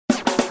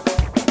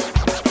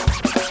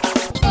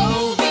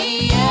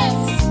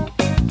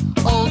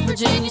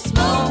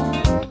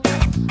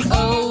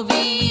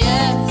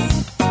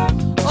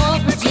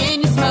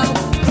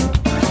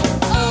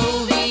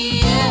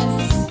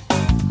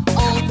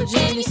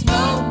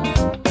Smoke.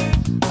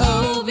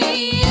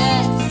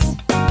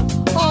 OVS.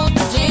 Old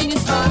Virginia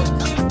Smoke.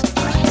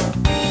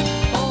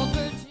 Old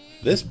Virginia.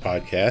 This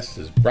podcast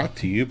is brought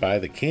to you by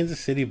the Kansas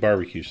City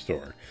Barbecue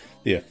Store,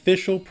 the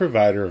official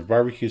provider of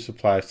barbecue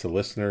supplies to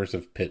listeners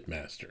of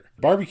Pitmaster.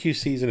 Barbecue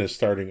season is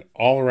starting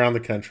all around the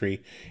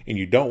country, and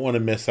you don't want to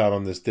miss out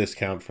on this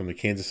discount from the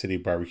Kansas City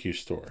Barbecue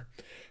Store.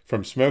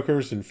 From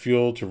smokers and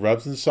fuel to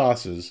rubs and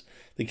sauces,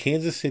 the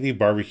Kansas City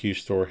Barbecue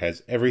Store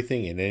has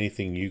everything and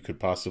anything you could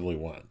possibly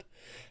want.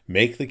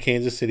 Make the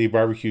Kansas City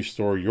Barbecue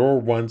Store your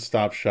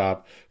one-stop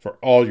shop for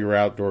all your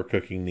outdoor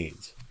cooking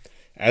needs.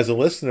 As a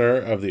listener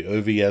of the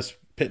OVS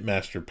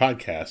Pitmaster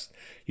podcast,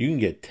 you can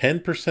get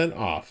 10%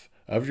 off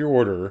of your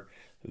order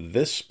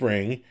this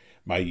spring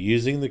by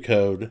using the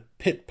code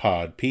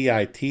PITPOD,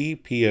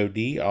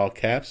 P-I-T-P-O-D, all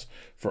caps,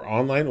 for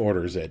online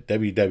orders at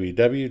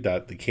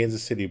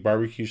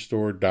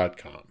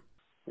www.thekansascitybarbecuestore.com.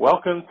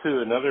 Welcome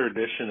to another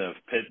edition of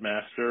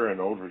Pitmaster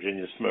and Old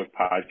Virginia Smoke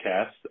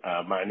podcast.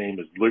 My name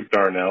is Luke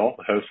Darnell,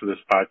 the host of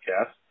this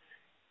podcast,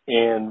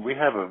 and we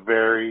have a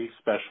very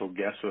special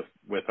guest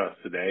with us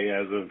today.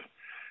 As of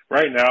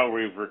right now,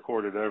 we've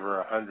recorded over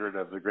 100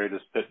 of the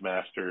greatest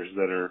pitmasters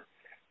that are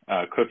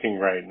cooking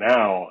right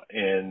now,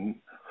 and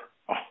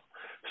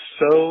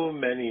so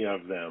many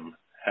of them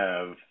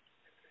have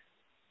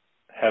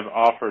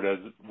offered as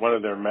one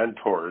of their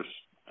mentors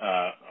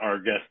our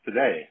guest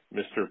today,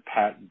 Mr.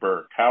 Pat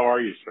Burke. How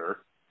are you, sir?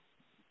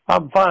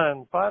 I'm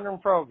fine. Finer than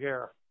frog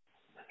hair.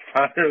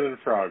 Finer than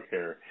frog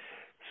hair.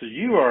 So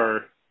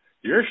you're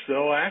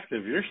still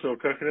active. You're still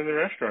cooking in the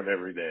restaurant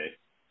every day.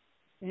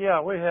 Yeah,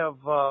 we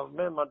have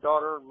me and my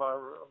daughter, my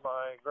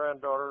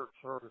granddaughters,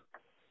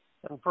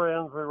 and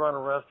friends. We run a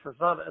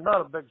restaurant. It's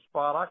not a big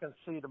spot. I can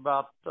seat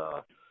about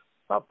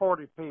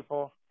 40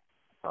 people.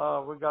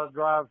 We got a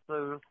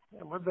drive-through,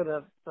 and we've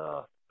been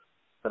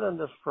in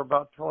this for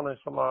about 30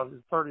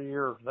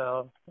 years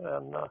now.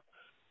 And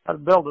I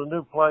built a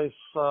new place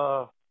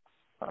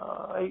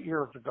 8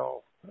 years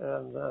ago,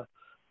 and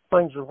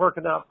things are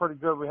working out pretty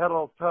good. We had a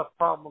little tough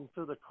problem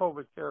through the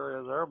COVID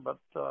area there, but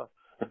the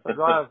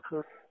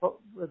drive-through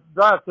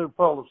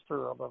pulled us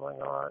through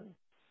everything all right.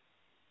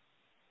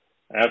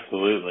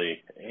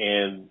 Absolutely.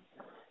 And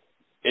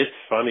it's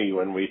funny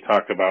when we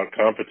talk about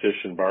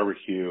competition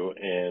barbecue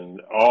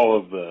and all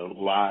of the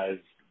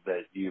lives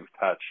that you've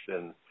touched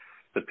and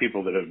the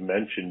people that have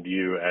mentioned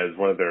you as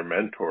one of their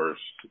mentors.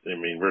 I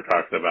mean, we're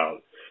talking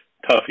about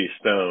Tuffy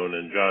Stone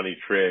and Johnny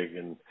Trigg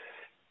and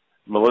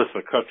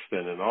Melissa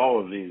Cookston and all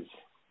of these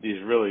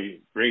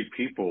really great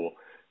people.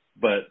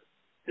 But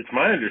it's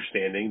my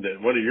understanding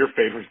that one of your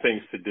favorite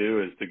things to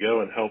do is to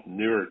go and help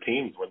newer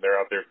teams when they're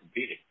out there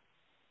competing.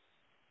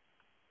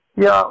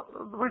 Yeah,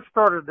 we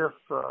started this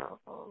a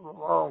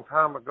long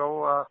time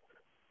ago.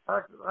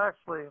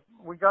 Actually,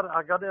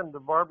 I got into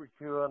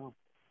barbecue, and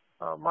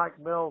Mike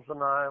Mills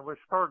and we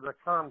started a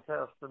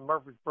contest in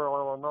Murfreesboro,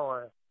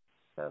 Illinois,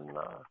 in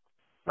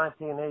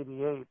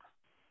 1988.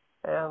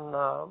 And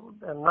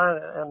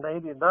in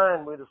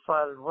 '89, we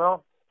decided,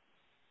 well,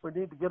 we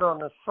need to get on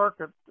this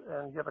circuit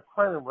and get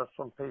acquainted with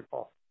some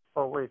people.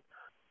 So we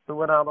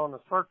went out on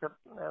the circuit,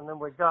 and then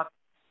we got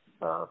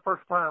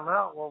first time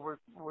out, we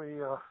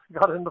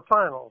got into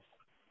finals.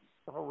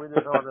 So we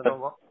didn't know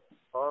what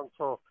on,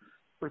 so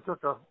we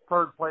took a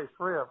third place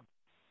rib.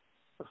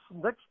 This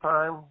next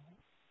time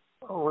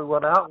we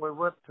went out, we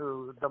went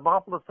to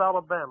Demopolis,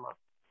 Alabama,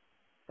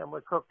 and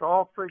we cooked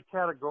all three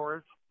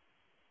categories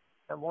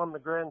and won the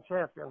grand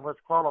champion, which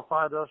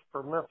qualified us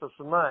for Memphis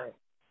in May.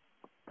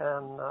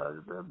 And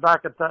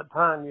back at that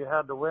time, you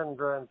had to win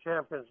grand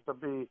champions to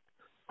be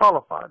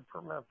qualified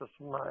for Memphis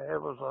in May.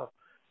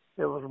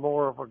 It was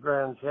more of a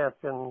grand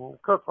champion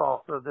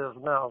cook-off than it is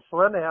now.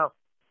 So anyhow,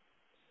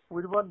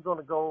 we wasn't going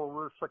to go. We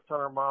were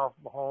 600 miles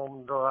from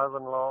home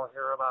driving along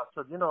here, and I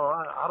said,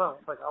 I don't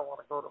think I want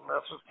to go to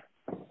Memphis.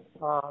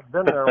 I've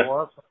been there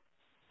once.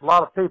 A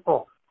lot of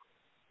people,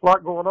 a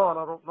lot going on.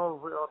 I don't know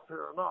if we ought to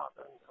or not.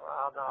 And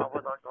no,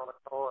 we're not going to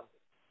go.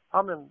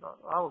 And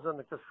I was in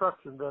the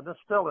construction business,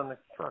 still in the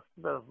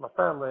construction business. My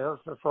family is.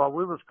 And so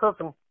we was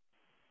cooking,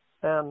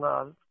 and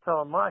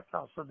telling Mike,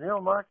 I said,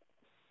 Mike,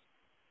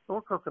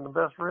 we're cooking the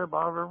best rib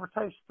I've ever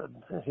tasted.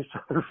 And he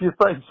said, if you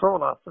think so.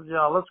 And I said,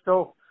 yeah, let's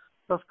go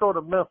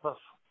to Memphis.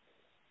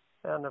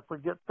 And if we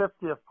get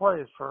 50th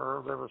place,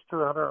 or there was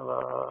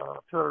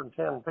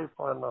 210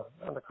 people in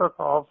the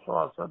cook-off, so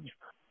I said,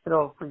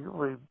 if we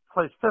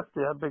place 50,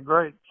 that'd be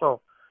great.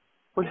 So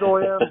we go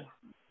in,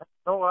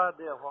 no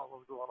idea what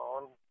was going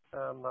on,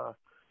 and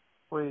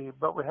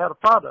but we had a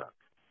product.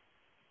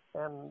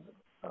 And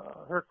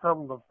here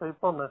come the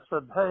people, and they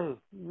said, hey,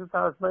 you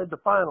guys made the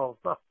finals.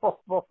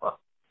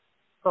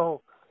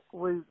 So I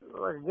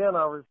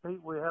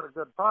repeat, we had a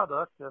good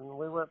product, and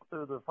we went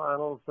through the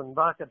finals. And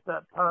back at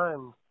that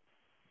time,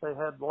 they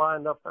had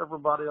lined up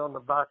everybody on the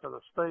back of the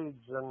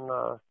stage, and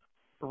the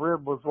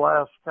rib was the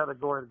last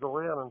category to go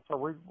in. And so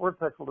we're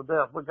tickled to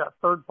death. We got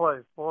third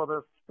place. Boy,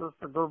 this is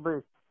good.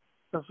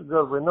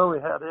 We knew we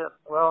had it.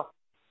 Well,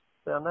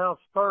 they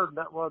announced third, and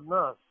that wasn't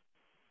us.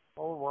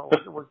 Oh, well,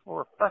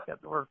 we're second.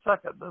 We're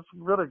second. That's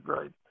really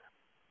great.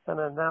 And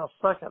then now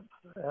second,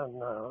 and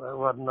it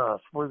wasn't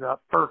us. We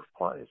got first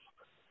place.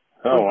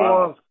 Oh,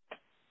 wow.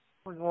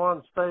 We go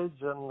on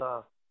stage, and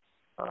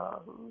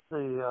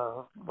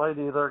the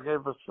lady there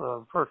gave us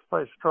a first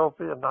place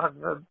trophy, and I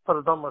put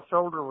it on my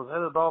shoulder. Was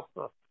headed off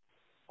the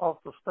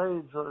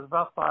stage. There was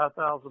about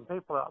 5,000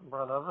 people out in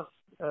front of us,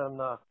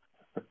 and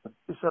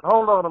he said,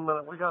 "Hold on a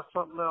minute, we got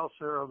something else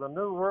here. The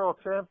new world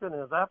champion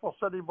is Apple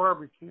City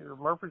Barbecue,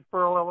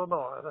 Murfreesboro,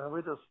 Illinois." And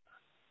we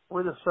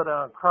just sat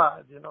down and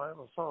cried. You know, it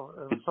was so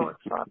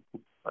exciting.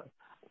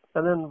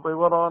 And then we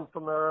went on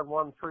from there and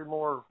won two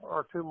more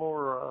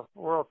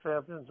world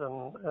champions,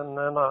 and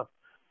then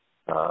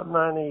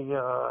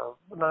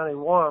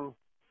 91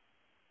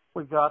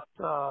 we got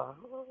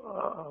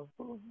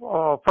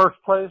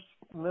first place,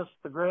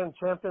 missed the grand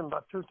champion by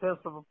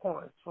 0.2 of a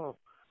point. So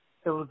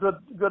it was a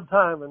good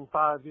time in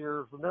 5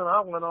 years. And then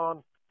I went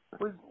on.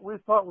 We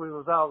thought we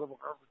was out of the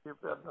barbecue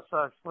business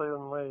actually,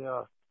 and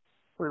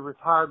we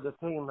retired the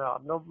team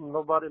out.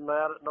 Nobody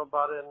mad at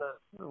nobody, and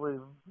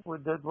we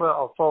did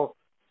well. So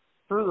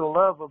through the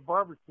love of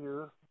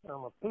barbecue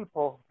and the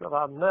people that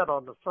I met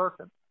on the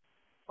circuit,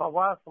 my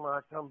wife and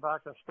I come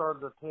back and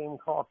started a team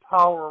called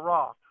Tower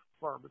Rock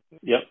Barbecue.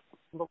 Yep.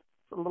 A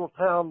little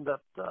town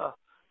that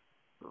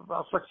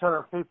about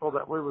 600 people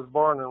that we was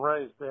born and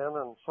raised in,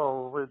 and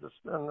so it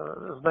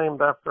was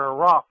named after a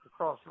rock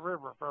across the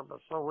river from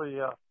us. So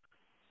we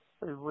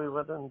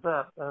went in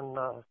that, and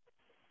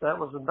that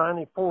was in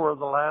 '94,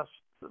 the last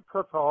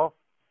cook-off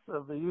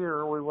of the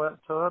year. We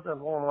went to it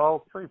and won all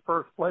 3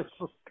 first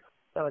places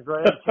and a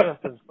grand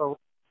champion. So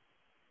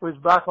we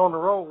was back on the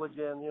roll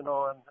again, you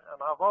know, and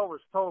I've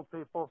always told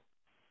people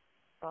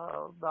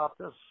about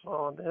this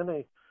on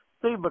any.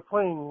 Steve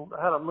McQueen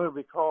had a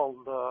movie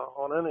called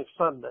On Any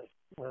Sunday.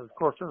 And of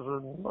course, it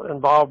was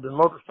involved in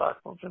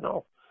motorcycles, you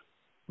know.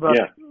 But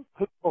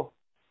people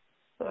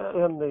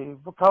in the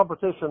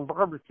competition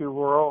barbecue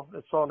world,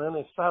 it's on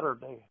any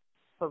Saturday.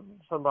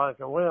 Somebody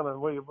can win,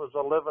 and we was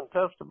a living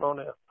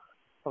testimony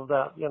of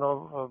that, you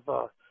know,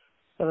 of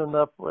ending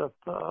up with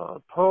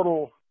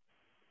total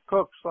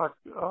cooks like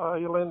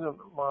Elaine,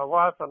 my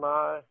wife and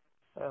I,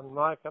 and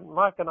Mike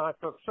and I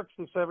cooked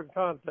 67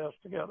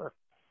 contests together.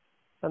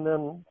 And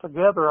then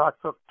together I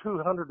cooked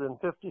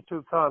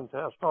 252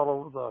 contests all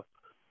over the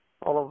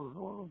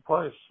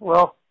place.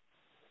 Well,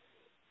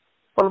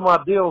 one of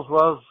my deals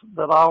was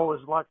that I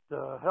always liked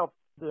to help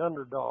the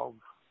underdog.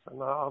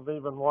 And I've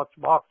even watched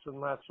boxing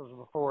matches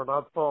before, and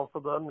I'd fall for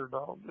the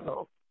underdog, you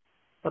know.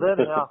 But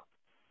anyhow,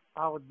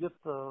 I would get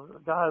the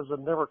guys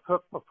that never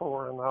cooked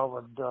before, and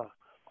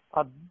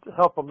I'd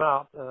help them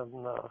out.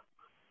 And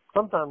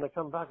sometimes they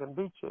come back and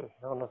beat you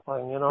on the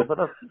thing, you know. But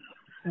it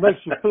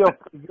makes you feel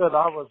pretty good.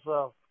 I was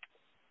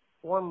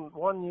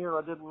one year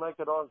I didn't make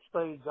it on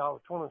stage. I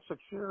was 26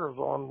 years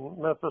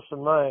on Memphis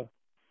in May,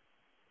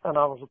 and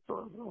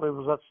we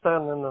was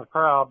standing in the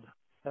crowd,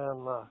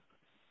 and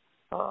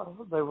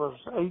there was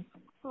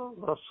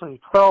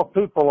 12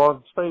 people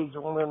on stage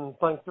and went in and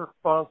thanked their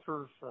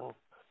sponsors and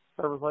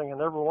everything,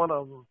 and every one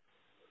of them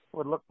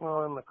would look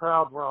in the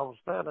crowd where I was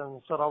standing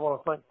and said, "I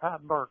want to thank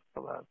Pat Burke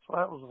for that." So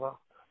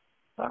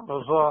that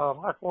was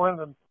like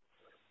winning.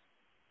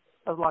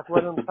 It was like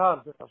winning the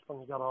contest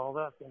when you got all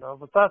that, you know.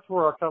 But that's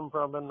where I come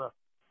from in the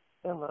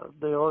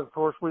deal. Of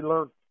course, we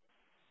learned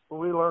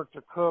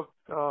to cook.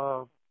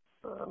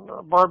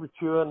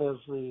 Barbecuing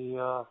is you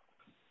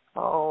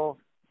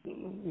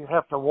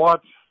have to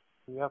watch,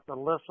 you have to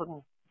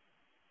listen,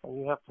 and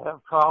you have to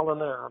have trial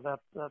and error.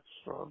 That's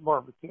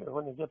barbecue.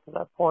 When you get to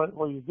that point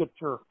where you get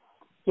the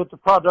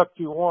product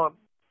you want,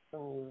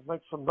 and you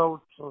make some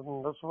notes,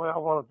 and that's the way I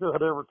want to do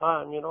it every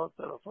time, you know,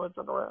 instead of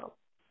switching around.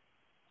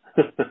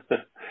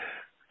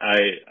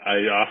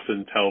 I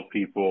often tell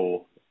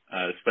people,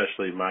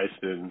 especially my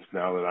students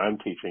now that I'm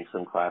teaching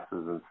some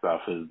classes and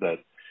stuff, is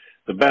that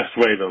the best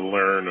way to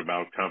learn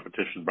about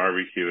competition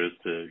barbecue is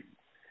to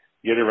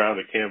get around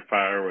a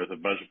campfire with a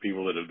bunch of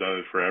people that have done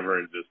it forever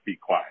and just be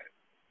quiet.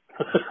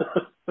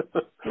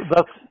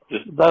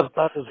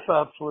 That is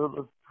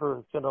absolutely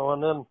true, you know.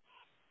 And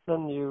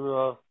then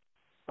you,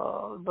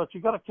 but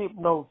you got to keep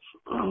notes.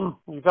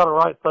 You got to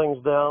write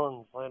things down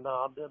and say, "No,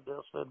 I did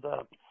this, did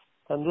that."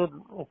 And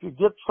then if you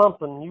get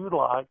something you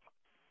like,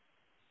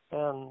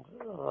 and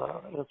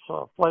it's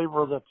a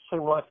flavor that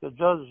seems like the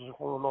judges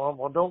were on,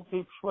 well, don't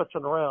keep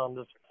switching around.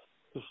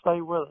 Just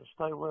stay with it,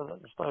 stay with it,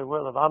 and stay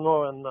with it. I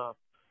know in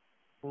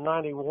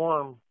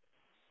 '91,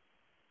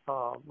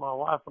 my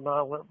wife and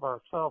I went by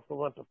ourselves. We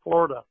went to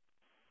Florida,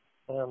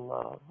 and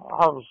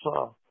I was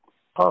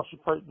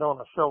concentrating on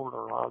the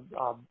shoulder.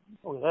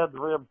 We had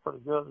the rib pretty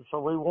good, so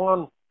we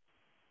won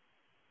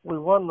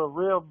the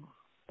rib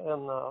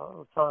in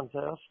the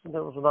contest, and it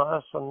was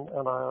nice. And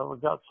we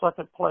got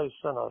second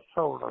place in a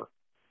shoulder.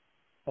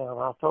 And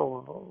I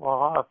told my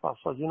wife, I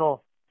said, you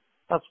know,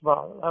 that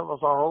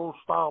was our old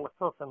style of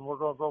cooking. We're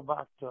going to go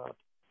back to it.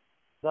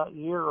 That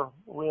year,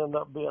 we ended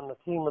up being the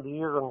team of the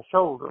year in the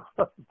shoulder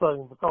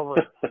thing, because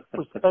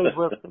we stayed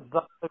with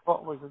exactly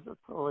what we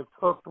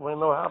cooked, and we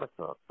know how to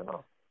cook, you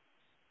know.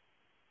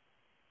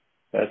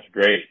 That's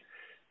great.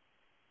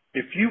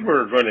 If you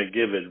were going to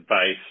give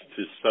advice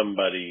to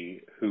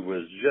somebody who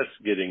was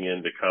just getting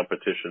into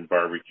competition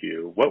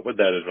barbecue, what would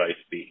that advice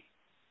be?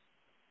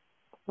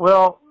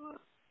 Well,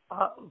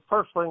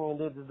 first thing you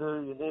need to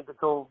do, you need to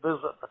go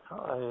visit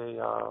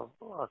a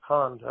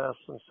contest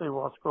and see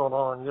what's going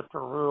on, get the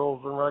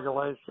rules and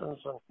regulations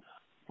and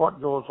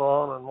what goes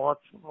on, and watch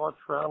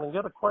around and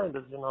get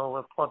acquainted,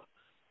 with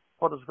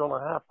what is going to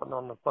happen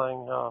on the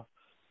thing.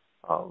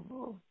 A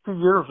few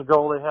years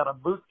ago, they had a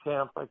boot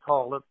camp, they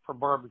called it, for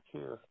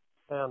barbecue.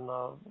 And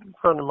a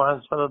friend of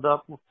mine set it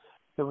up, and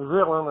it was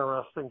real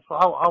interesting. So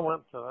I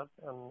went to it,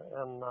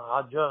 and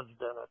I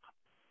judged in it.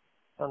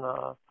 And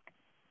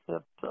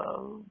the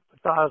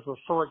guys were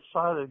so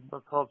excited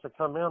because they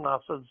come in. I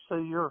said,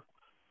 see, you're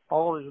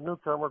all these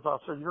newcomers. I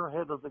said, you're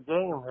ahead of the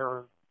game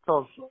here.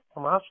 Because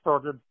when I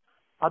started,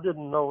 I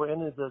didn't know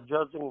any of the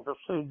judging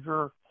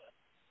procedure,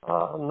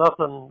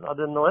 nothing. I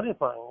didn't know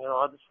anything.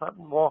 I just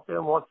happened to walk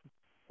in, watch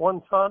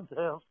one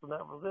contest, and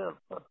that was it.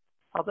 But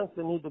I think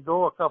they need to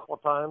go a couple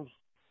of times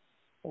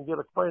and get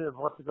acquainted with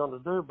what they're going to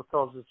do,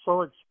 because it's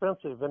so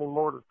expensive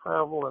anymore to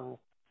travel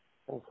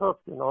and cook,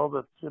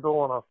 that you don't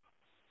want to.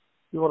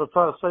 You want to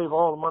try to save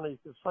all the money you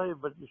can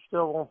save, but you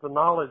still want the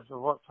knowledge of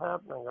what's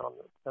happening on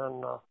it.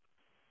 And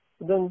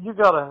then you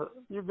gotta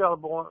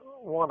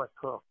want to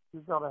cook. You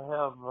gotta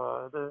have.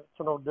 It's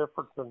no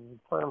different than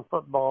playing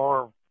football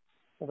or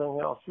anything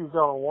else. You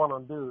gotta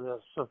want to do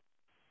this.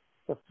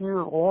 If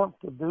you want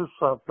to do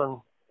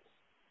something,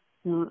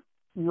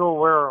 you'll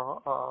wear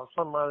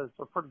somebody that's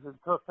a pretty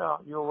good cook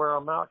out. You'll wear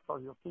them out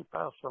because you'll keep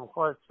asking them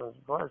questions.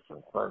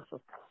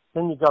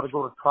 Then you got to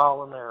go to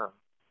trial and error.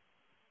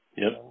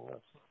 Yep. And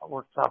that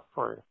works out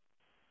for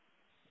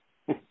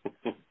you.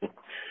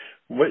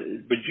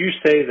 Would you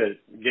say that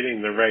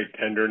getting the right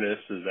tenderness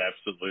is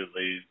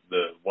absolutely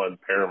the one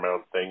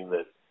paramount thing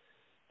that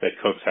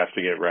cooks have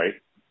to get right?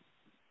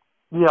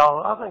 Yeah,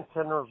 I think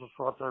tenderness is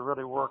what they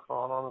really work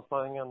on the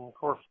thing. And, of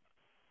course,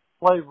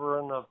 flavor.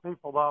 And the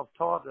people that I've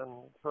taught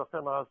in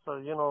cooking, I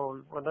say,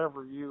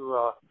 whenever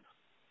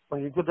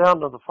when you get down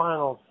to the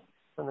finals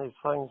in these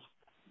things,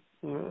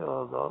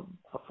 the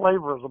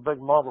flavor is a big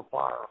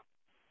multiplier.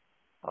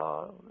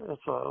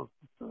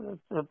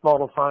 It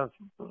multiplies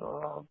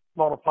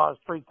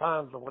 3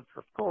 times of what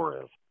your score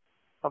is,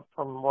 up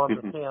from 1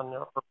 to 10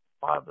 or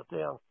 5 to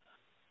 10.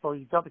 So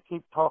you got to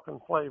keep talking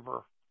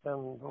flavor.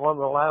 And one of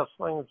the last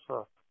things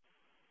to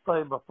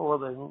say before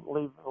the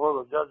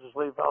judges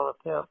leave out of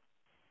the tent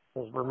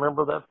is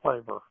remember that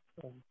flavor.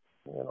 And,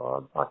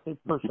 I keep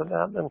pushing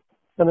that,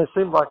 and it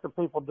seems like the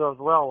people do as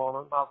well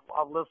on it.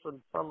 I've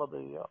listened to some of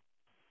the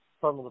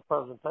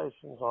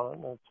presentations on it,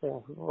 and it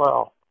seems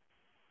well.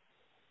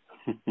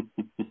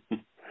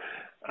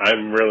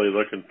 I'm really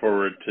looking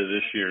forward to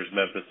this year's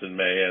Memphis in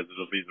May, as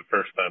it'll be the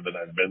first time that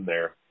I've been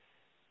there.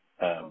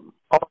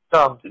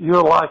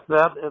 You'll like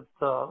that.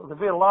 There'll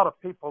be a lot of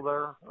people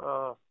there,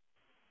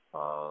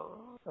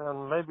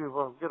 and maybe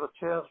we'll get a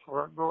chance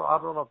for it. I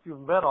don't know if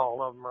you've met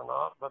all of them or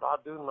not, but I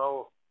do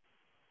know.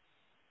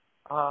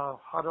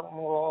 I don't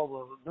know all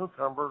the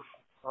newcomers.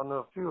 I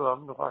know a few of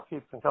them if I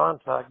keep in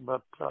contact,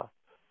 but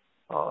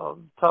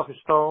Tuffy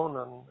Stone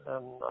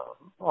and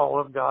all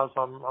of them guys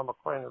I'm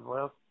acquainted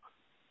with.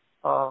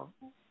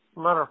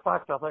 Matter of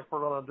fact, I think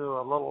we're going to do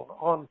a little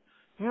on.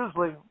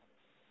 Usually,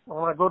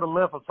 when I go to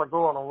Memphis, I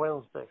go on a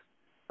Wednesday,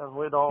 and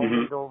we'd all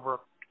meet over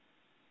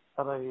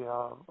at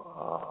a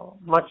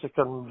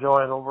Mexican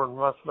joint over in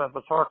West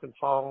Memphis,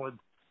 Arkansas. And we'd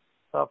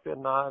Tuffy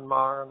and I and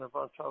Meyer and a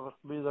bunch of us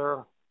be there.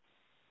 And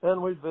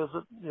then we'd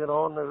visit, and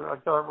I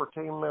got our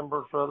team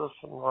members with us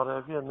and what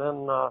have you. And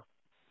then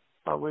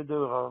we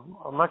do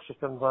a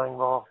Mexican thing.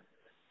 Well,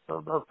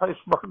 the pace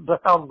burned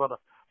down, but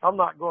I'm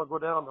not going to go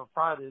down to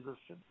Friday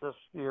this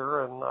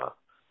year, and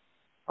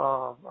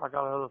I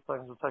got other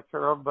things to take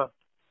care of. But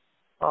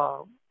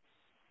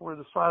we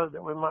decided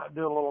that we might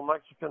do a little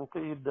Mexican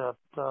feed at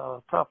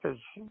Tuffy's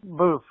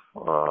booth,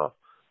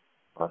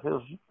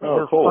 his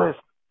cool. place.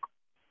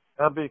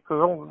 That'd be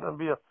cool.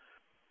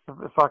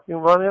 If I can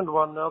run into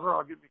one another,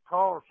 I'll give you a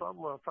call or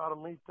something. We'll try to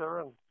meet there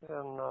and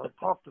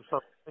talk to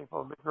some people.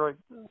 It'll be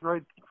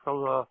great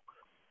because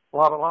a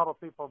lot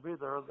of people will be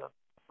there that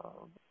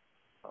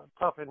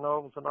Tuffy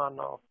knows and I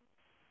know.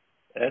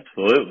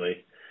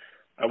 Absolutely.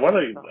 I want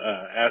to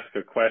ask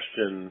a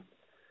question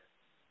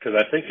because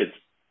I think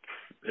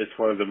it's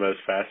one of the most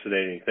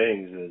fascinating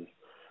things is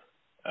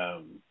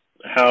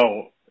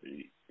how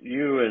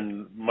you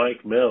and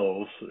Mike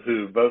Mills,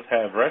 who both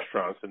have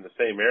restaurants in the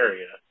same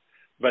area,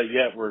 but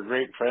yet we're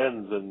great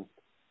friends and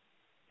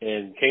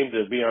came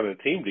to be on a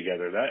team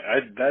together.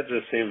 That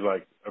just seems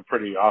like a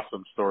pretty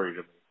awesome story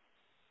to me.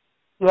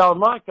 Yeah,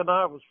 Mike and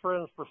I was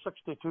friends for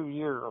 62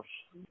 years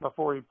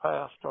before he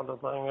passed on the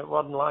thing. It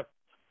wasn't like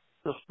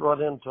just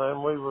run into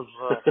him. We was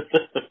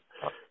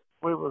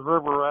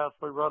river rats.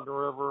 We run the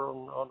river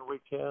on the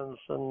weekends,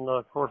 and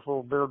of course, a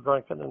little beer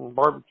drinking and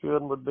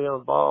barbecuing would be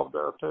involved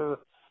there too.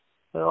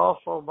 And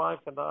also,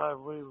 Mike and I,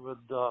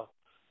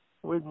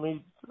 we'd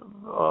meet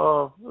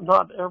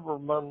not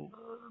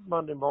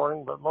Monday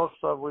morning, but most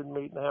of we'd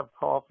meet and have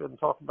coffee and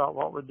talk about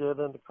what we did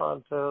in the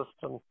contest.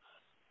 And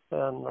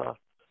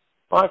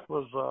Mike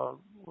was a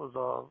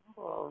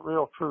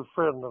real true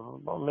friend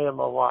of me and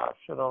my wife,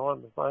 and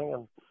the thing.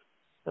 And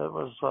it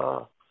was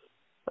a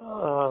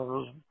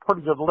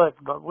pretty good lick,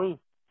 but we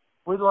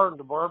learned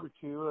to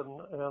barbecue,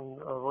 and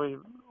we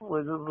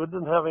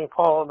didn't have any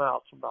calling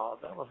outs about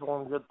it. That was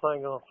one good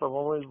thing. So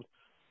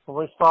when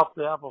we stopped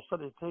the Apple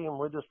City team,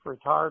 we just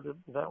retired it.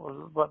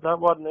 But that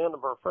wasn't the end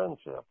of our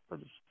friendship.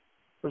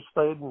 We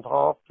stayed and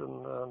talked,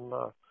 and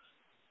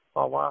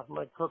my wife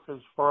made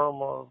cookies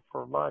for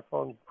Mike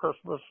on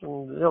Christmas,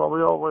 and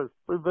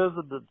we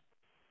visited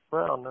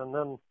around, and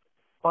then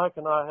Mike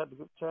and I had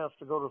the chance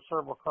to go to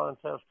several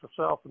contests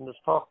ourselves and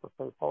just talk to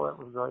people. That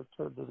was great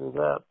too to do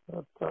that.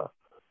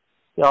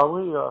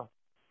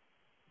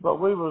 But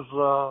we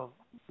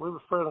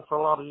was friends for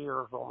a lot of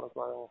years on the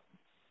thing.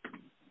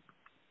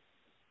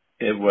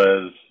 It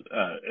was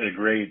a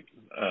great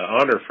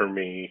honor for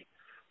me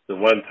the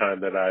one time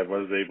that I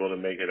was able to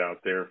make it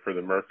out there for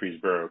the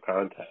Murfreesboro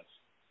contest.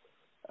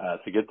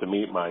 To get to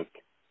meet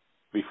Mike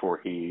before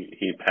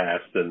he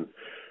passed, and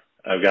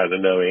I've gotten to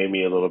know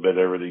Amy a little bit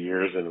over the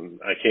years, and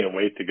I can't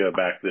wait to go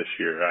back this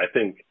year. I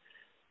think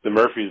the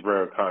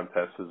Murfreesboro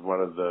contest is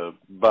one of the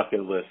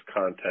bucket list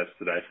contests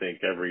that I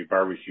think every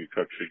barbecue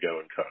cook should go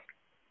and cook.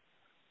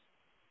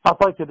 I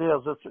think it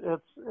is.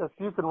 It's if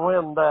you can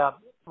win that.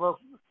 Well,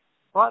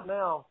 right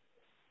now,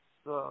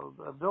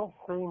 I don't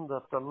seem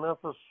that the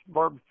Memphis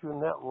Barbecue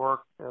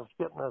Network is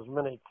getting as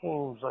many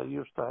teams they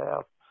used to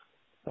have.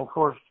 And of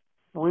course,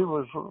 we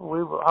was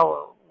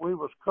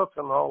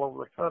cooking all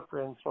over the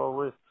country, and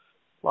so a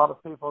lot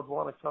of people would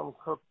want to come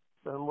cook.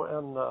 And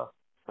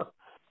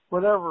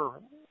whenever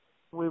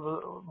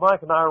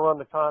Mike and I run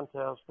the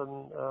contest,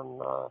 and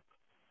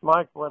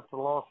Mike went to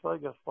Las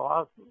Vegas.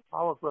 Well,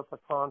 I was with the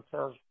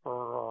contest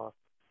for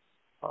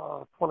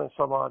 20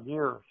 some odd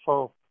years.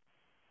 So,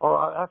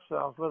 I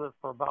was with it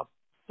for about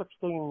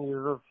 16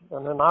 years,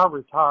 and then I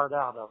retired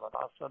out of it.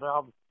 I said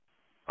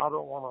I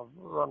don't want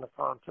to run the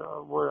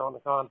contest, worry on the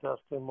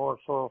contest anymore.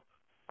 So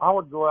I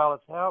would go out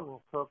of town and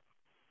cook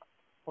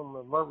when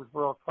the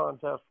Murfreesboro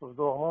contest was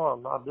going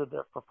on. I did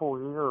that for 4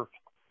 years.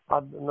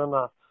 And then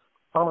I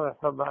finally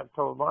come back and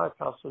told Mike,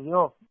 I said,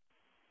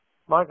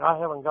 Mike, I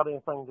haven't got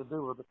anything to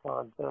do with the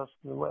contest.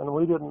 And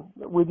we didn't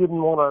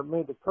want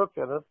me to cook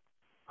in it.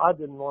 I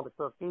didn't want to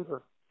cook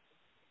either.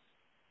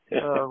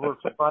 We're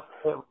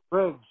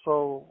rigged.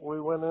 So we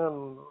went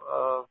in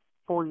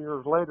 4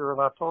 years later, and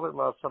I told him,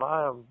 I said,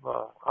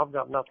 I've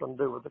got nothing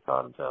to do with the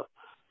contest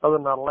other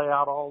than I lay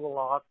out all the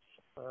lots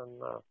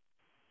and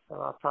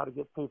I try to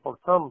get people to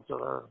come to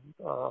there.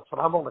 I said,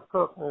 I'm going to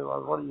cook. And he was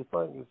like, what do you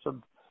think? He said,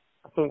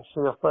 I can't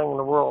see a thing in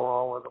the world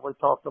wrong with it. We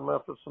talked to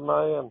Memphis in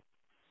May, and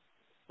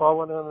so I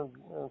went in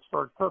and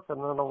started cooking.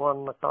 And then I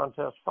won the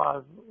contest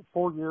 4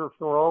 years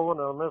in a row, and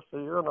I missed a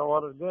year, and I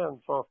won it again.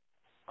 So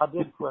I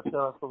did quit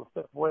for the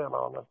fifth win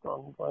on it.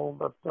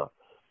 But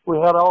we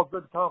had all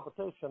good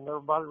competition.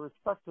 Everybody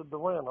respected the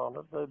win on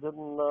it. They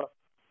didn't.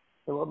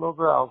 There was no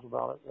growls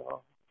about it.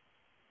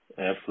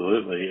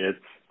 Absolutely,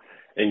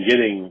 and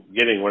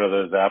getting one of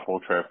those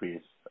Apple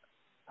trophies.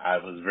 I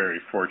was very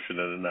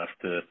fortunate enough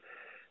to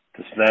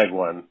snag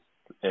one,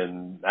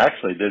 and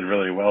actually did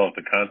really well at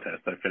the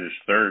contest. I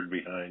finished third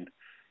behind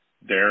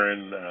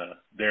Darren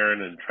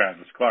and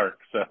Travis Clark.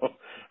 So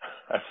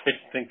I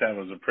think that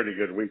was a pretty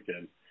good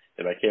weekend,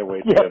 and I can't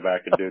wait to go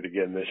back and do it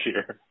again this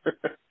year.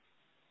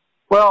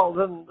 Well,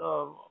 then,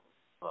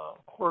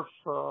 of course,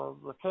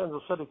 the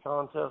Kansas City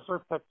contest, they're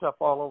picked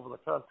up all over the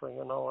country,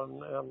 and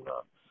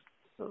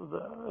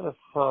if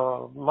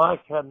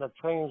Mike hadn't have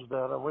changed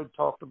that, and we'd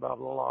talked about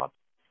it a lot,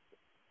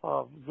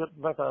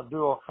 making a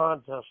dual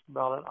contest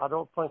about it, I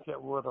don't think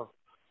it would have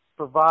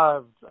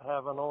survived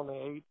having only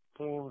 8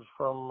 teams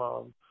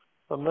from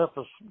the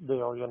Memphis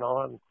deal,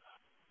 and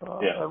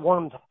at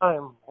one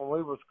time when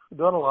we was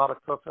doing a lot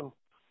of cooking,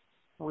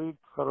 we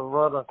could have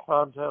run a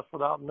contest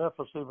without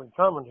Memphis even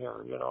coming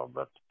here,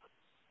 but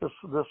this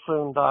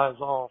soon dies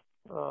off.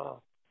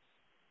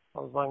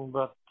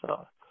 But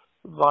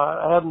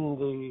by adding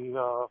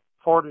the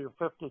 40 or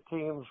 50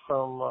 teams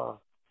from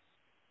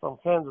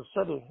Kansas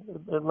City,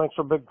 it makes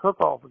a big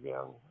cook-off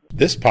again.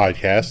 This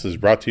podcast is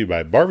brought to you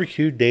by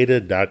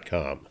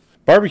BarbecueData.com.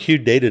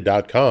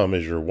 BarbecueData.com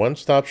is your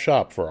one-stop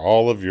shop for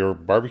all of your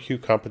barbecue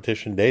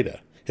competition data.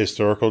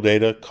 Historical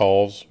data,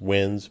 calls,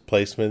 wins,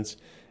 placements,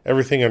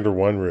 everything under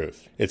one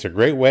roof. It's a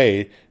great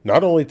way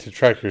not only to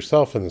track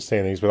yourself in the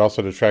standings, but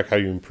also to track how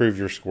you improve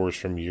your scores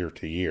from year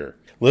to year.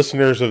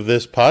 Listeners of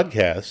this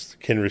podcast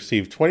can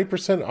receive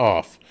 20%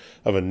 off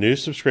of a new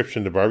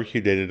subscription to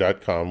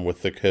BarbecueData.com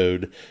with the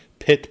code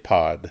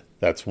PITPOD.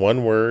 That's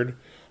one word,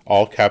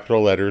 all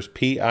capital letters,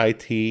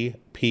 PITPOD,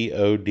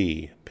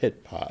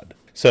 PITPOD.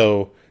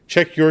 So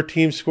check your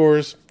team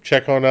scores,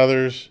 check on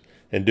others,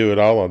 and do it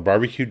all on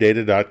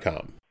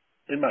BarbecueData.com.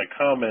 In my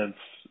comments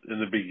in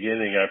the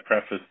beginning, I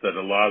prefaced that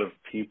a lot of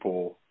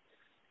people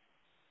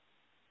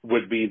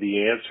would be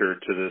the answer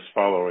to this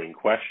following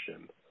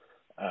question.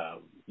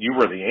 You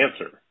were the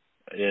answer.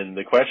 And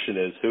the question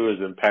is, who has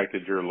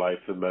impacted your life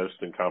the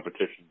most in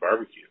competition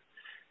barbecue?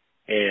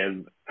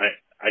 And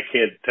I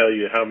can't tell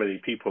you how many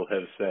people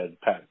have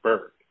said Pat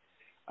Burke.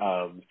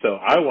 So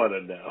I want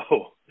to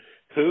know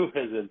who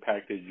has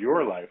impacted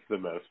your life the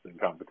most in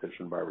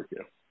competition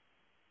barbecue.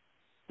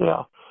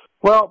 Yeah.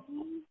 Well,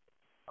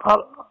 I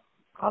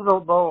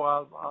don't know.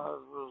 I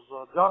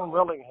was John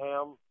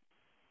Willingham.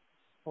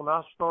 When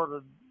I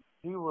started,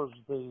 he was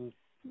the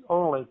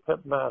only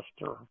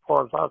pitmaster as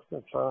far as I was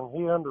concerned.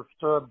 He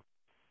understood.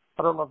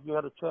 I don't know if you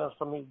had a chance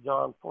to meet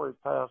John before he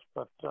passed,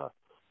 but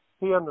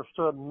he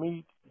understood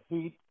meat,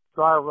 heat,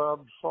 dry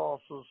rubs,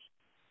 sauces.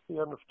 He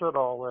understood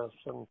all this,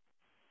 and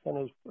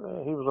he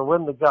was a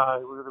windy guy,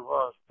 he really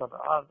was. But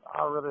I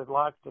really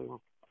liked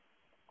him,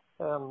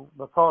 and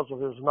because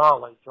of his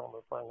knowledge on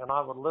the thing, and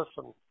I would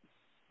listen,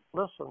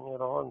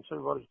 and see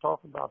what he's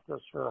talking about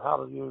this here, how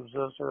to use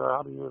this here,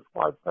 how to use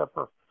white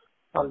pepper,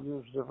 how to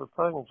use different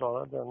things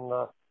on it, and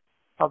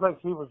I think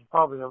he was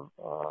probably a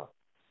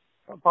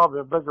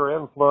bigger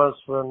influence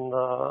than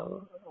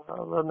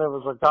there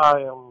was a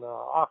guy in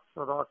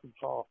Oxford,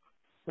 Arkansas,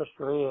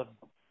 Mr. Ed.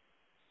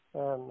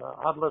 And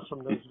I'd listen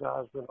to these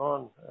guys, and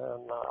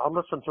I'd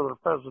listen to their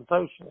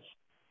presentations.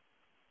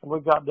 And we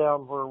got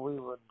down where we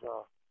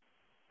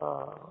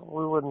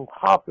wouldn't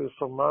copy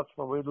so much,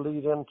 but we'd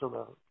lead into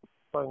the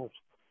things.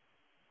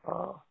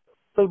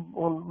 See,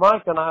 when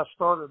Mike and I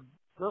started,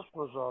 this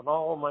was an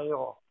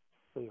all-male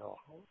deal.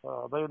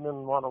 They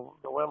didn't want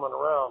the women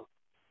around.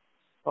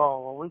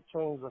 So we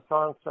changed the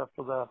concept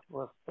of that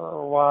with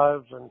our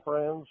wives and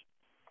friends.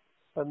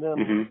 And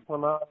then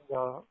when I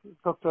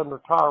cooked under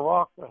Tire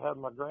Rock, I had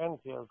my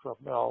grandkids with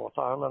me all the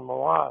time and my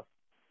wife.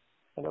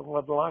 And it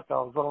wasn't like I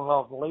was going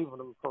off and leaving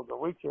them for the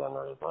weekend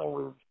or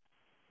anything.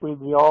 We'd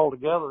be all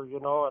together,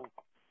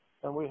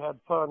 and we had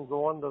fun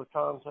going to the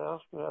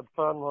contest. We had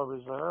fun when we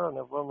was there,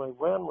 and when we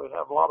win, we'd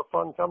have a lot of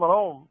fun coming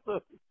home.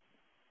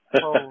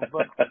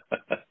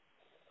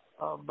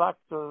 Back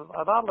to,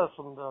 and I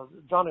listened to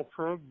Johnny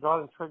Trigg.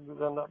 Johnny Trigg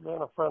ended up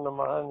being a friend of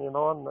mine, and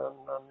of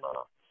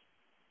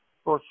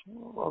course,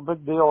 a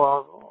big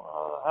deal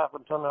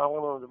happened to me. I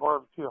went into the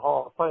Barbecue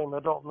Hall of Fame.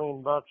 It don't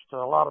mean much to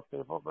a lot of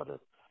people, but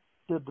it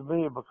did to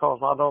me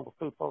because I know the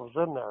people that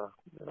was in there,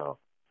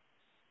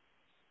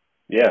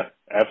 Yeah,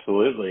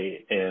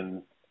 absolutely.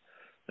 And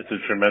it's a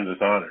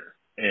tremendous honor.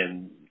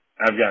 And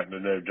I've gotten to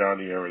know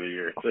Johnny over the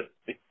years.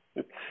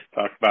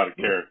 Talk about a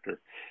character.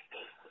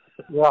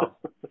 Yeah.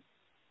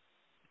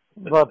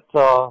 But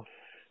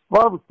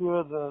barbecue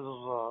is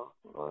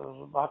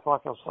like I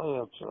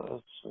say,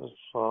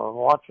 it's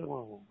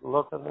watching,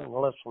 looking, and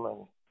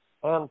listening,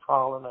 and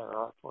trial and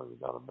error. That's where you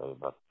got to be.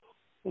 But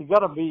you got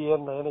to be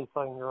into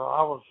anything.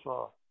 I was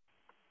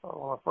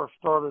when I first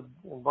started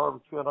in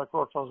barbecue, and of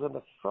course I was in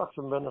the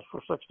construction business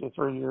for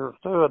 63 years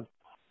too,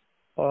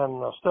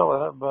 and still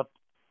in it. But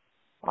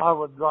I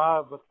would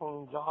drive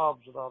between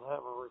jobs, and I'd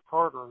have a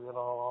recorder, and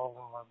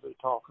I'd be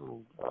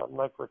talking,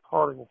 make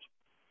recordings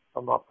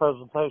of my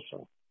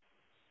presentation.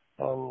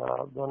 And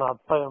then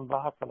I'd play them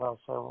back, and I'd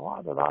say,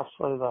 "Why did I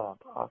say that?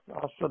 I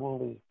shouldn't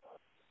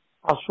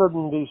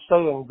be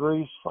saying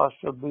grease. I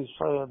should be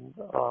saying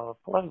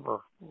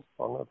flavor.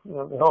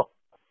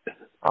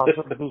 I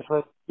should be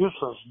saying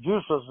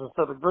juices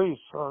instead of grease.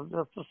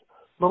 It's just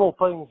little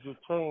things you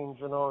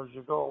change, as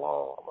you go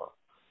along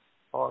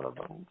on a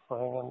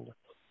thing.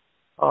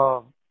 And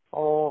I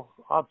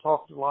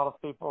talked to a lot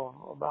of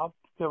people about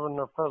giving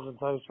their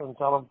presentation,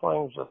 telling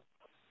things that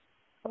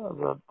I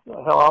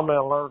may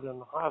have learned in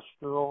high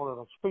school in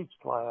a speech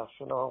class,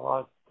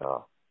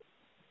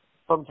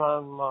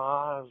 sometimes my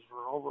eyes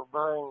were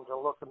overbearing to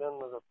looking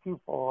into the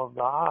pupil of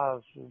the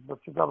eyes, but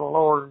you got to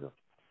lower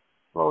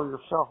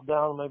yourself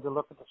down, maybe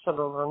look at the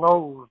center of their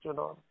nose,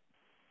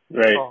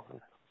 Right.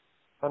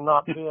 And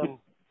not being,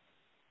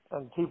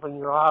 and keeping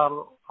your eye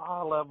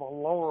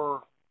level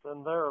lower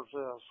than theirs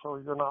is, so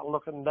you're not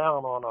looking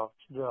down on a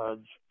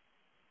judge.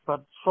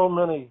 But so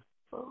many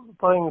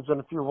things,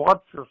 and if you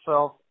watch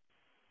yourself,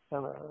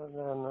 and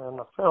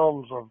the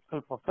films of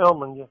people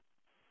filming you,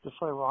 say,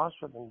 well, I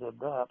shouldn't have did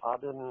that. I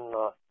didn't,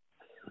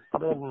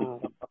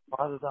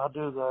 why did I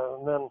do that?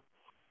 And then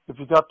if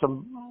you got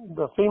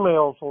the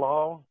females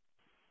along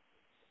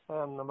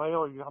and the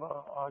male,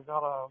 I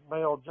got a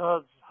male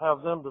judge,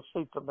 have them to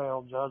seat the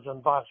male judge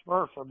and vice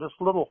versa. Just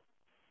little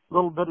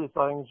bitty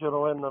things,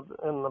 in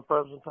the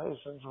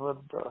presentations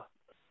would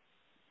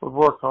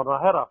work on.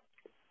 I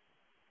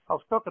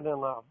was cooking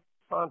in a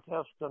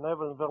contest in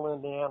Evansville,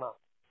 Indiana.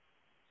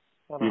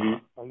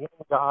 And a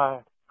young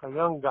guy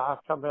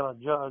come in, a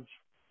judge,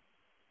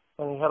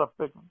 and he had a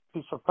big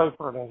piece of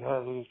paper, and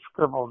he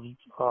scribbled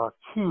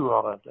Q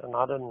on it, and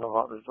I didn't know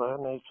what it was.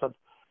 And he said,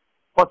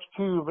 "What's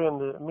Q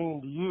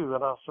mean to you?"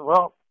 And I said,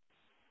 "Well,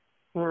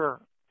 here,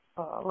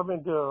 let me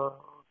do a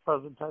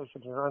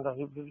presentation here." And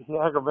he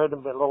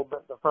aggravated me a little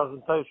bit in the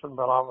presentation,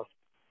 but I was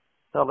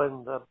telling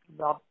him that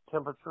about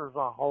temperatures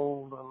I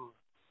hold and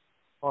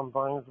on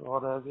things and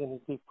what have you,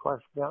 and he kept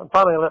questioning me. And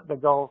finally let me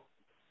go.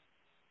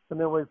 And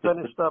then we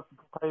finished up at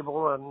the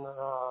table, and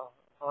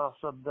I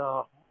said,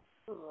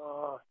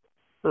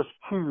 this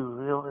Q.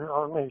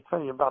 Let me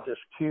tell you about this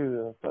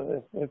Q,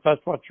 if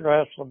that's what you're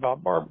asking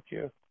about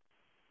barbecue.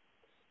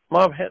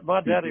 My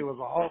daddy was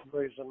a hog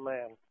raising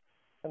man,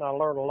 and I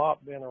learned a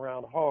lot being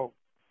around hogs.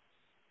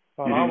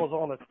 But I was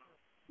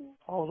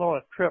on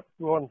a trip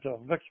going to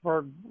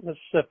Vicksburg,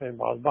 Mississippi. I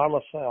was by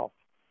myself.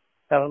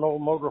 Had an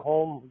old motor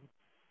home,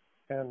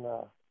 and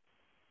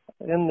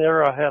in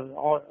there I had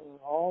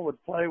all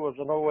would play was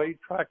an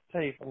 8-track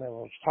tape, and it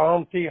was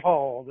Tom T.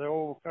 Hall, the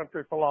old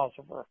country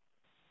philosopher.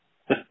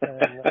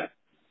 And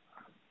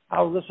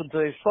I was listening to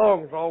these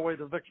songs all the way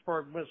to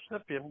Vicksburg,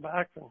 Mississippi, and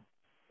back, and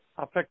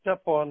I picked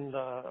up on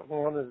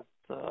one that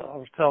I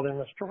was telling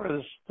him a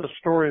story. The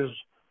story is,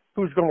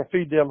 who's going to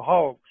feed them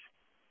hogs?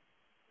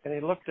 And he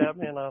looked at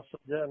me, and I said,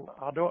 "Then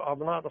I'm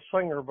not a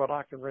singer, but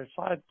I can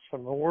recite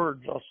some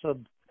words." I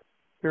said,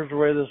 "Here's the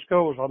way this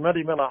goes. I met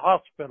him in a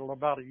hospital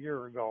about a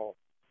year ago.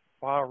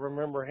 Why I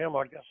remember him,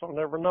 I guess I'll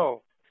never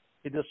know.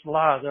 He just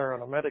lie there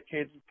in a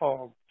medicated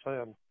fog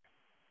saying,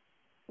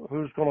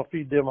 who's going to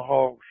feed them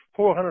hogs?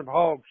 400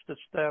 hogs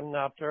just standing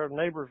out there.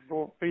 Neighbors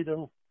don't feed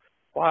them.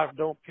 Wife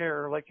don't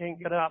care. They can't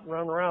get out and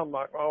run around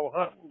like all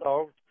hunting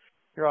dogs.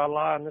 Here I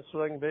lie in this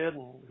thing bed,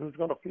 and who's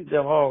going to feed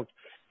them hogs?"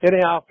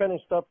 Anyhow, I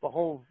finished up the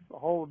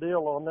whole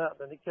deal on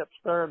that, and he kept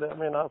staring at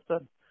me, and I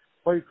said,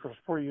 "Wait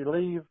before you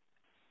leave.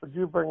 Would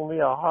you bring me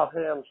a hot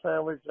ham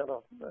sandwich and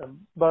a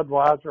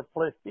Budweiser,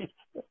 please?"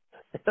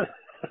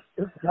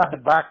 This guy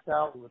backed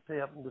out of the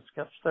tent and just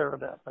kept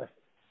staring at me.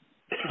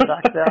 He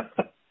backed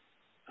out,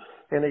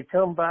 and he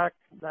come back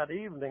that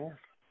evening.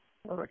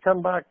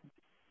 Come back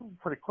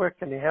pretty quick,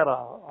 and he had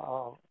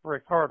a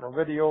recorder, a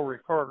video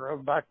recorder.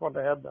 Back when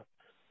they had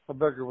the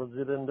bigger ones,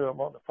 they didn't do them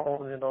on the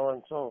phone,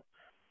 and so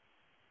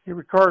he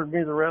recorded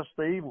me the rest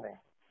of the evening.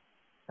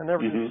 I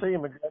never did see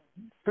him again.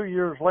 2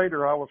 years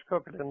later, I was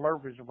cooking in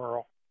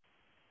Murfreesboro,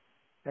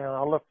 and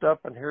I looked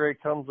up, and here he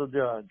comes the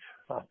judge.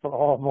 I thought,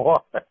 "Oh boy,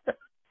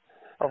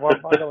 what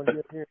am I going to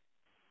get here?"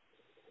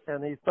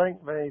 And he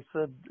thanked me. He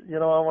said, "I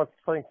want to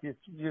thank you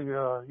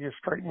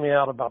straightened me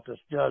out about this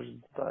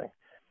judging thing.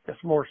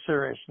 It's more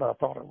serious than I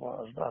thought it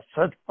was." And I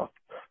said,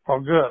 "Oh,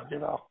 good,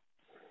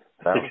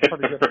 That was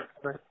pretty good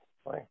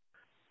thing."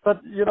 But,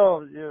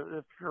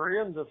 if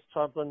you're into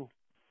something,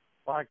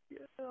 like,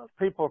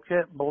 people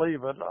can't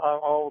believe it.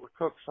 All the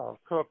cooks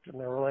I've cooked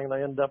and everything,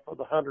 they end up with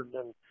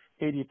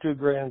 182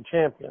 grand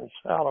champions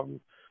out of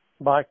them.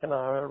 Mike and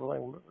I,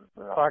 everything.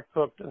 I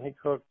cooked and he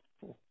cooked.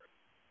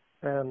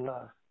 And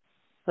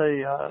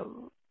they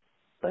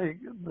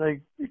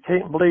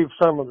can't believe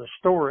some of the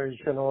stories,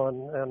 and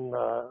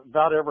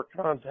about every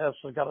contest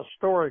has got a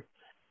story.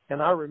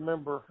 And I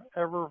remember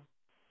every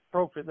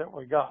trophy that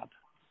we got.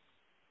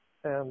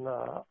 And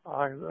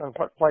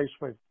what place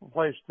we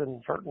placed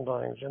in certain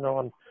things, and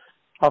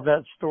I've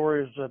had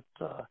stories that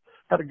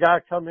had a guy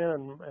come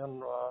in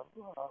and I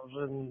was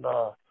in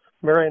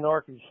Marion,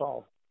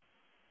 Arkansas,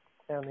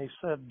 and he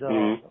said,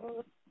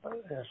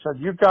 "Have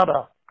you got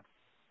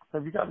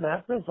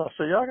napkins?" I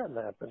said, "Yeah, I got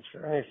napkins."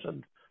 And he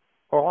said,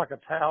 "Or like a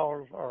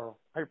towel or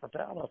paper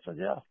towel?" I said,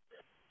 "Yeah."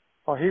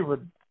 Well, he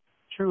would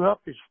chew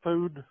up his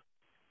food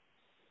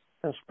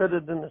and spit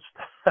it in this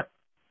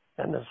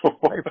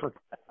paper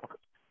towel.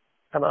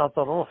 And I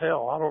thought, "Oh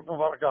hell, I don't know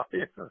what I got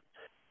here."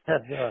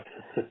 And he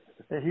said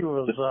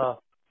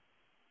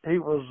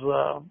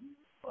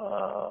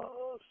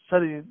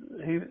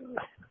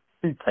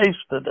he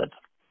tasted it.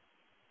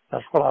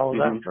 That's what I was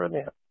after in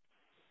him.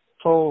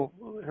 So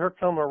here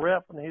come a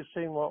rep, and he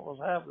seen what was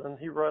happening.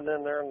 He run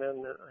in there, and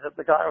then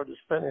the guy was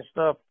just finished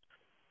up,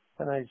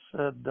 and he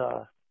said,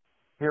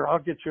 "Here, I'll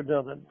get you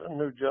a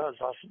new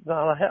judge." I said,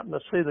 "No, I happened to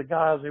see the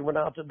guy as he went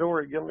out the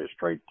door. He gave me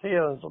straight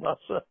 10s, and I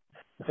said,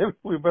 maybe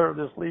we better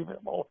just leave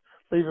him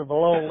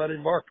alone, let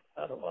him mark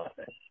that away."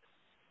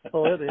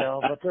 So anyhow,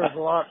 but there's a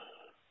lot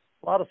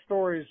of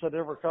stories at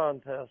every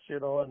contest,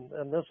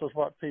 and this is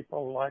what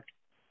people like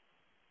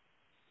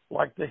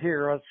to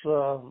hear.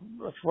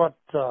 That's what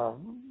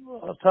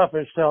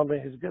Tuffy's telling me.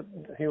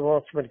 He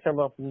wants me to come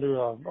up and do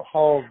a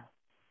hog,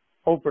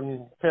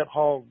 open pit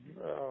hog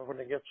when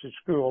he gets his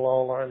school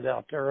all lined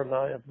out there, and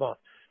if my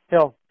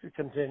health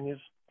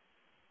continues.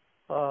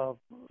 I'm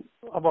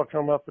going to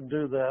come up and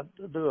do a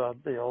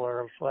deal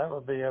there, so that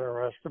would be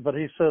interesting. But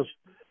he says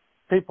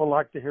people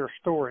like to hear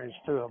stories,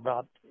 too,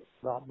 about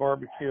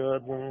barbecue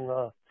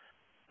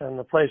and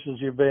the places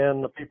you've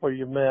been, the people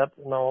you met,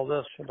 and all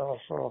this,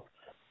 so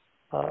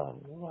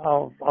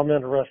I'm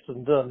interested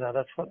in doing that.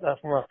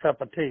 That's my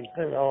cup of tea.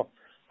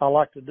 I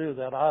like to do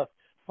that. I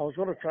was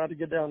going to try to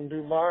get down and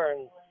do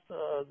Myron's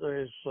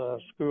his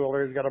school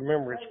there. He's got a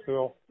memory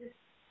school,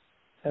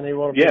 and he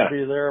wanted me to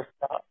be there.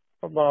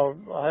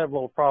 I have a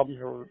little problem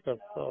here with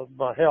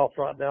my health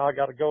right now. I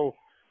got to go.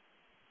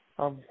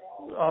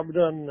 I've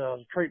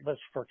done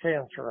treatments for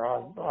cancer.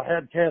 I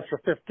had cancer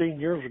 15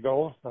 years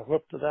ago. I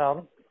whipped it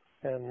out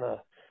and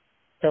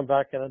come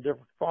back in a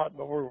different spot.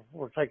 But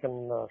we're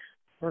taking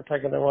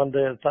it one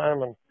day at a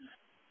time, and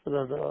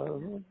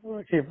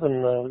we're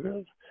keeping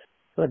the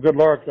good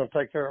Lord's going to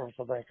take care of us,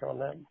 I think, on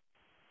that.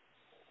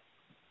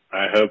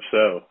 I hope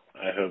so.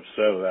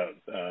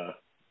 That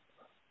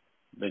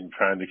been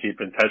trying to keep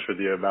in touch with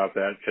you about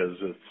that because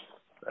it's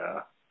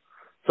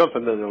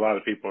something that a lot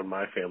of people in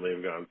my family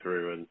have gone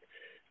through. And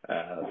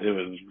it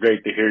was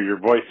great to hear your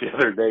voice the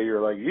other day.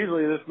 You're like,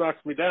 usually this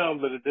knocks me down,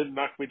 but it didn't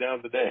knock me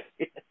down today.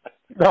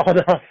 No,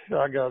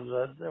 I got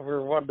that.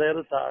 We're one day at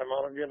a time.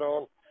 I'll get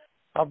on.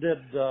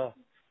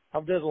 I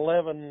did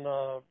 11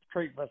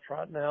 treatments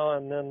right now,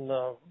 and then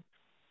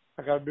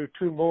I got to do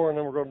 2 more, and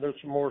then we're going to do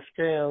some more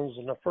scans.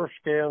 And the first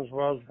scans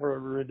were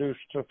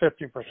reduced to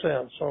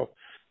 50%, so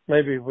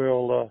maybe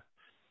we'll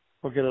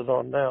get it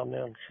on down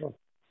then. So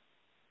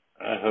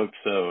I hope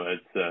so.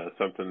 It's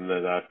something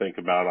that I think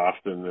about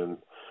often,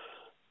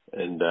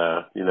 and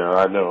you know,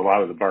 I know a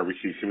lot of the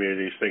barbecue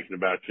community is thinking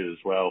about you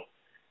as well.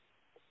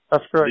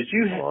 that's great.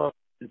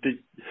 Did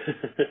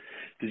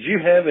you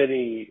have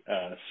any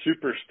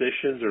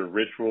superstitions or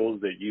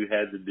rituals that you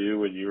had to do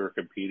when you were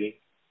competing?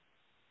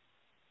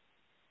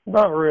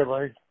 Not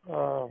really.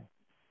 Not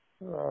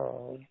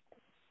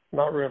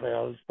really.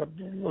 I'll just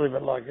leave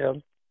it like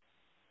that.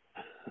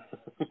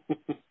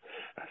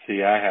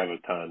 See, I have a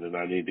ton, and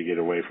I need to get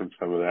away from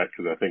some of that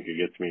because I think it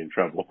gets me in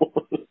trouble.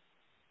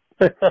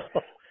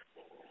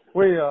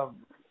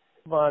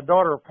 My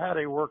daughter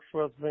Patty works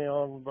with me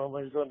on when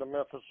we're doing the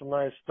Memphis and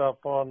Nice stuff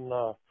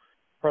on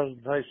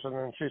presentation,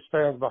 and she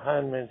stands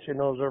behind me and she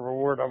knows every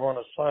word I want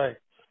to say.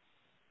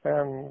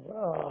 And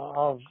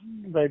I'll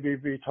maybe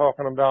be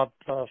talking about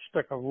a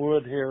stick of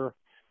wood here,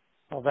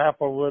 of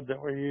apple wood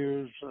that we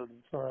use, and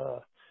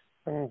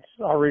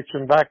I'll reach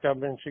in back of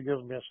me and she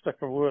gives me a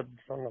stick of wood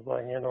from the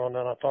thing, you know, and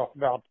then I talk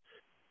about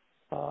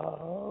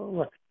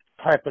what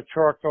type of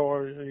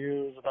charcoal you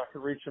use, and I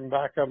could reach in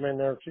back of me and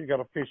there she got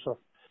a piece of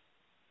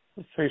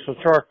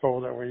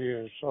charcoal that we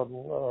use on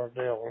our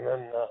deal, and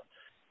then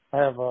I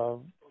have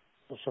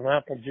some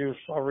apple juice.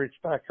 I'll reach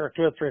back there,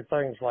 2 or 3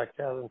 things like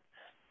that,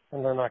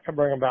 and then I can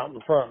bring them out in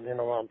front, you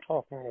know, while I'm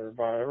talking to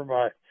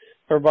everybody.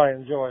 Everybody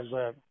enjoys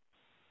that.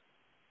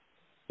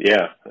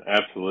 Yeah,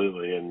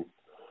 absolutely. And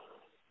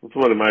it's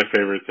one of my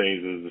favorite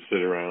things is to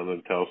sit around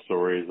and tell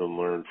stories and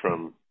learn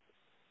from,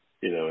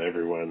 you know,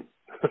 everyone.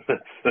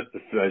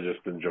 I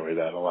just enjoy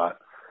that a lot.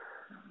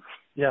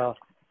 Yeah.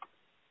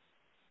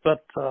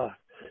 But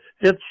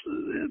it's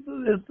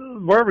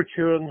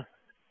barbecuing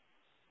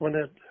when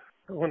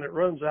it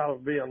runs out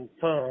of being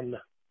fun,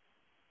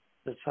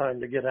 it's time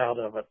to get out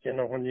of it. You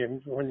know, when you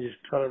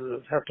try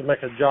to have to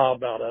make a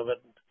job out of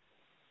it.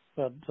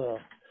 But as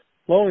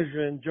long as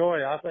you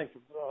enjoy, I think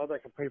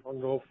people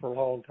can go for a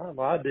long time.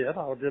 I did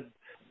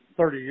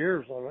 30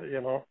 years of it,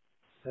 you know,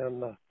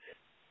 and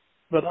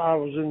but I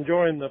was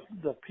enjoying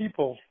the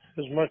people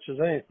as much as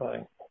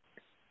anything,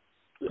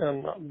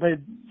 and I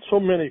made so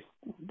many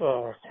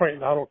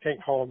acquaintances.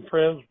 Can't call them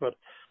friends, but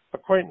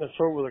acquaintances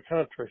over the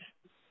country.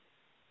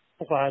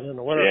 Like in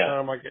the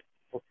wintertime,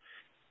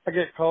 I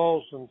get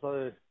calls and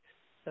say,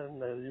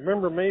 you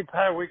remember me,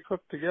 Pat? We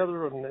cooked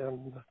together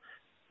in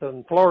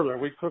Florida.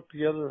 We cooked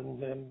together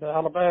in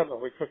Alabama.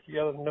 We cooked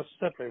together in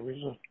Mississippi.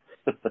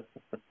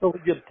 So we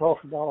get to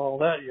talk about all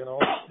that, you know.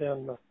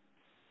 And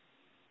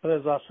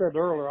as I said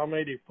earlier, I'm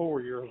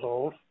 84 years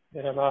old,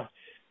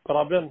 but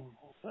I've been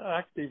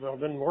active. I've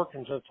been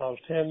working since I was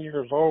 10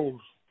 years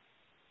old.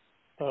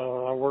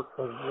 I worked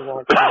with,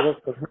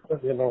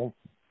 you know.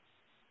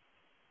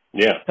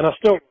 Yeah. And I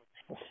still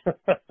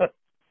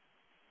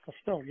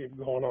keep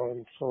going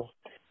on. So,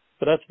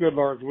 but that's good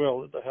Lord's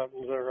will that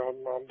happens there.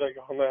 I'm big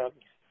on that.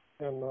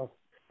 And a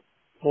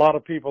lot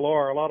of people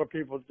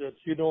that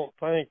you don't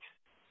think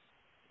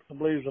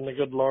believes in the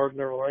good Lord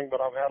and everything,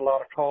 but I've had a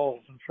lot of calls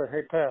and say,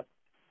 "Hey Pat,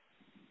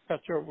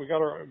 we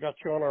got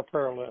you on our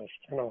prayer list,"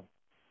 you know.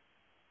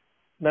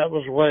 And that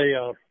was the way.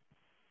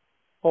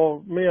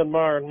 Me and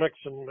Myron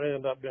Mixon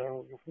ended up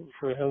being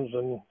friends,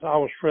 and I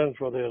was friends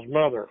with his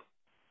mother.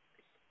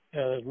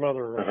 And his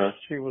mother,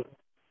 she was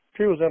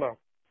in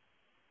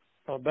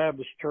a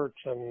Baptist church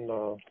in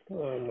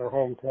their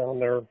hometown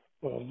there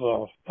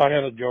of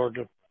Diana,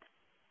 Georgia,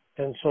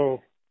 and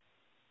so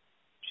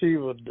she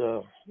would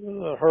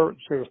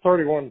she was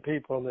 31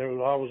 people, and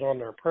I was on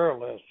their prayer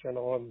list, you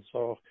know, and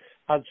so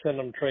I'd send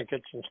them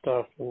trinkets and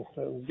stuff,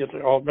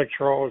 and make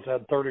sure I always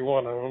had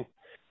 31 of them,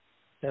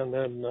 and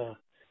then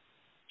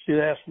she'd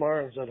ask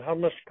Myron, said, "How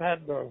much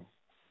Pat done?"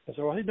 I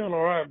said, "Well, he done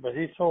all right, but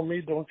he told me,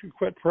 don't you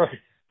quit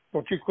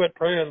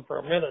praying for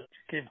a minute to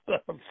keep it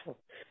up."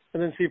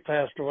 And then she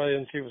passed away,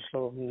 and she was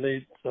so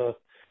neat.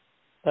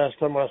 Last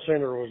time I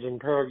seen her was in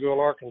Paragould,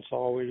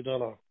 Arkansas. We'd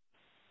done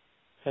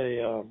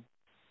a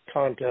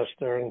contest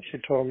there, and she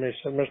told me,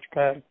 she said, "Mr.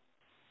 Pat,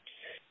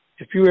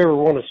 if you ever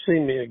want to see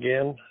me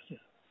again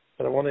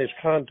at one of these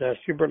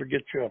contests, you better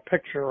get you a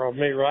picture of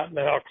me right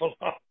now, because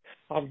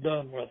I'm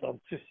done with them."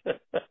 She said.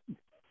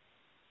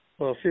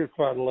 Well, she was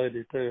quite a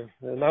lady, too.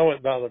 And I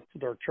went by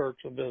their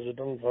church and visited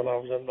them when I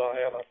was in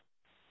Diana.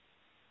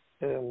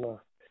 And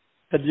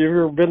had you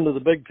ever been to the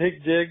Big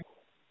Pig Jig?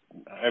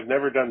 I've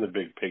never done the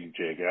Big Pig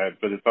Jig,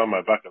 but it's on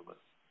my bucket list.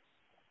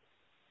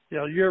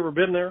 Yeah, you ever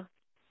been there?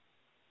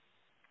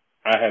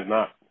 I have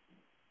not.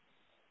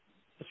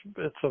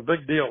 It's a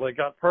big deal. They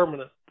got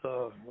permanent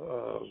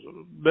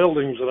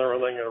buildings and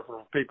everything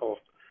for people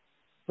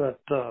that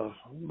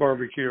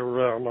barbecue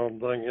around on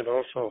thing,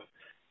 So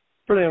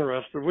pretty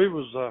interesting. I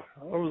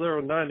was there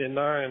in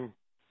 '99,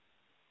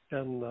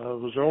 and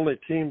it was the only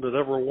team that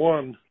ever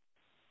won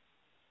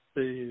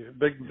the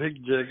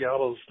Big Jig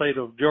out of the state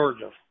of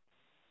Georgia.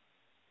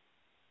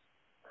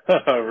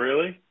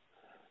 Really?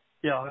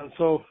 Yeah, and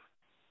so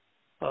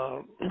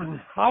I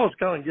was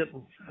kind of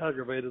getting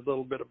aggravated a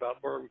little bit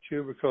about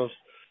barbecue because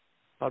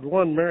I'd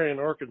won Marion,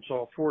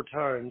 Arkansas 4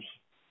 times,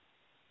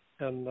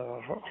 and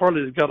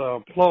hardly got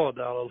an applaud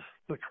out of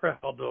the crowd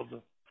on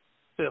the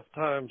 5th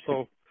time.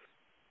 So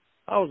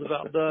I was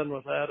about done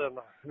with that, and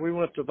we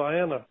went to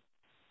Vienna.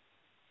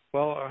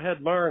 Well, I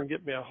had Myron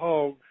get me a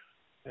hog,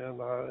 and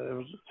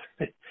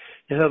it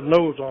had a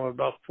nose on it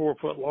about 4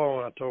 foot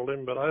long, I told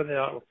him, but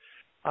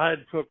I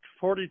had cooked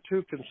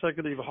 42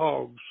 consecutive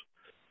hogs.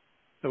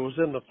 It was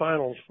in the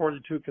finals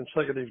 42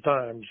 consecutive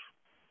times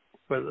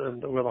with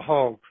a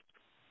hog.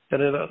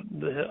 And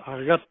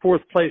I got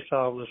 4th place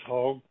out of this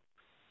hog,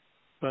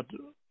 but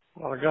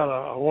I got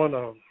a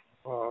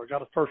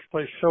 1st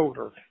place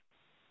shoulder.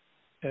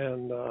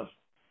 And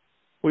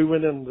we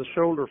went into the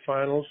shoulder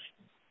finals,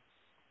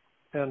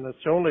 and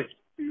it's the only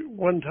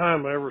one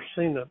time I ever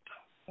seen it.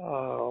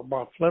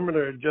 My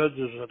preliminary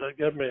judges that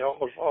gave me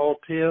all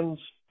 10s,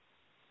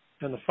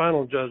 and the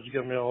final judge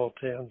gave me all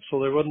 10s, so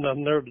there wasn't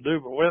nothing there to do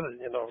but win it,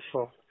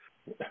 So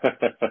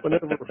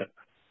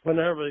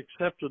whenever they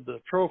accepted the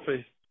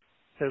trophy,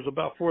 there was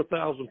about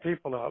 4,000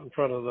 people out in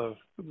front of the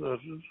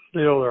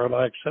deal there, and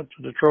I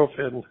accepted the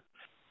trophy,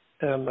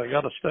 and I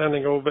got a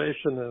standing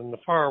ovation, and the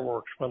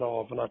fireworks went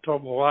off, and I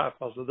told my wife,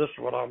 I said, "This is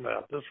what I'm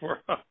at. This is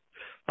where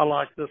I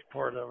like this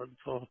part of it."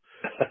 So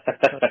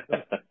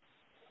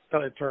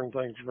kind of turned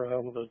things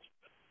around, but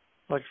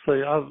like I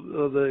say,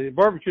 the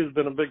barbecue has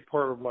been a big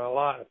part of my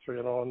life,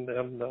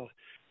 and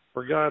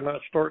for a guy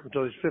not starting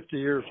until he's 50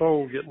 years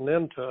old, getting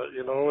into it,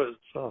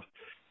 it's,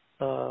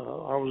 I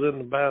was in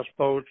the bass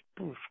boat,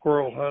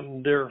 squirrel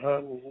hunting, deer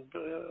hunting,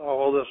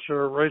 all this,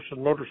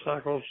 racing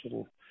motorcycles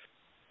and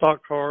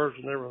stock cars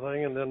and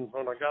everything. And then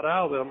when I got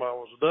out of them, I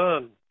was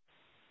done.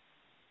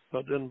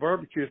 But then the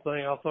barbecue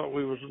thing, I thought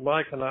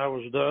Mike and I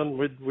was done.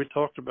 We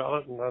talked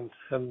about it,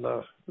 and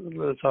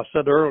as I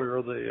said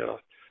earlier, the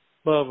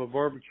love of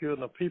barbecue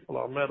and the people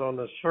I met on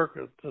this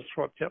circuit, that's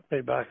what kept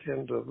me back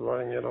into the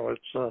ring.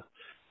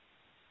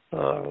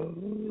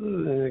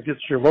 It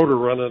gets your motor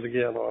running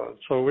again.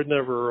 So we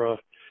never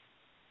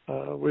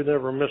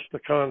missed the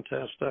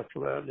contest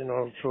after that.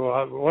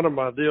 So one of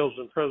my deals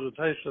in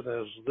presentation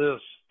is this.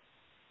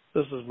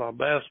 This is my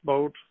bass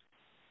boat.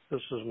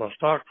 This is my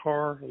stock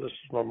car. This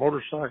is my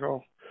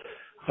motorcycle.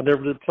 I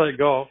never did play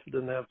golf.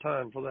 Didn't have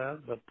time for that,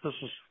 but this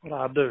is what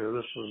I do.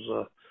 This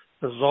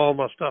is all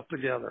my stuff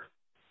together.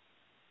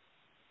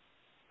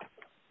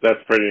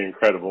 That's pretty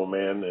incredible,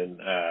 man.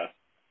 And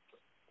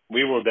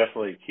we will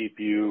definitely keep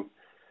you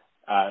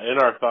in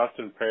our thoughts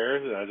and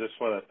prayers. And I just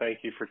want to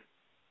thank you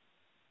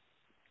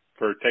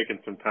for taking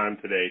some time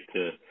today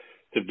to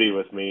be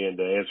with me and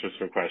to answer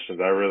some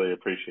questions. I really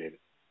appreciate it.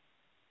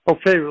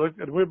 Okay,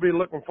 we'll be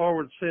looking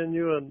forward to seeing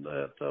you at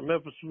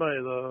Memphis, May.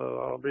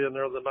 I'll be in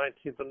there the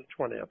 19th and the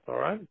 20th, all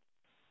right?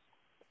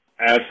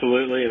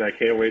 Absolutely, and I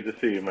can't wait to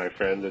see you, my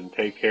friend, and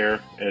take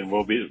care, and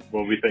we'll be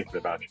thinking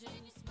about you.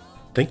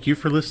 Thank you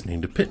for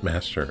listening to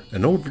Pitmaster,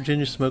 an Old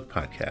Virginia Smoke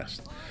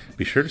podcast.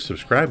 Be sure to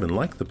subscribe and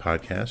like the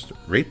podcast,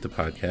 rate the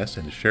podcast,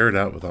 and to share it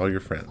out with all your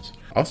friends.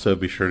 Also,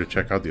 be sure to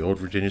check out the Old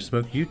Virginia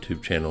Smoke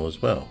YouTube channel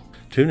as well.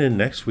 Tune in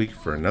next week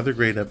for another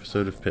great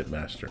episode of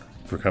Pitmaster.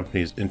 For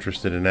companies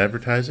interested in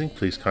advertising,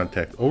 please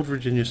contact Old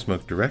Virginia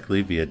Smoke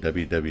directly via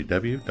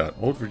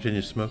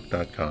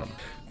www.oldvirginiasmoke.com.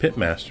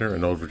 Pitmaster,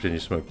 an Old Virginia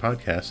Smoke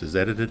podcast, is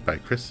edited by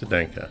Chris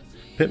Sedanka.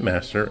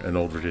 Pitmaster, an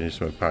Old Virginia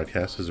Smoke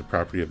podcast, is a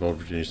property of Old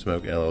Virginia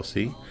Smoke,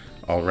 LLC.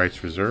 All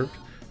rights reserved.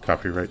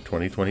 Copyright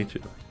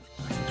 2022.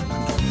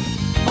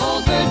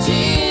 Old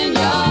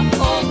Virginia,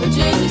 Old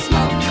Virginia.